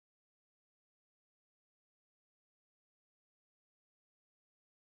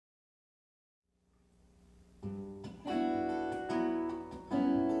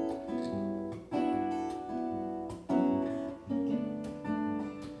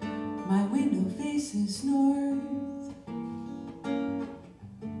My window faces north,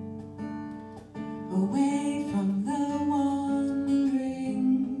 away from the wandering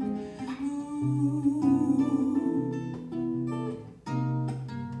moon.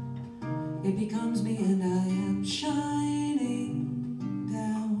 It becomes me and I am shining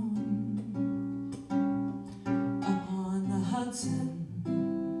down upon the Hudson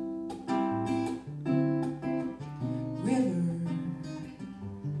River.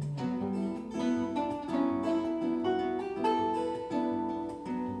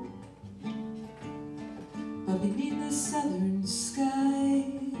 But beneath the southern sky,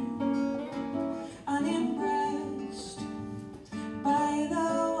 unimpressed by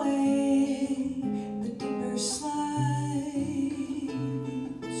the way the deeper slides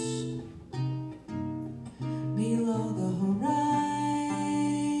below the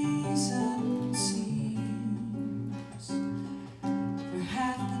horizon seems for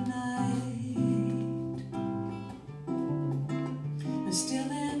half the night, and still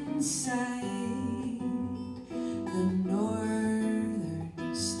inside the northern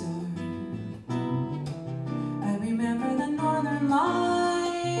star. I remember the northern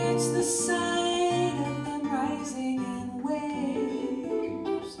lights, the sun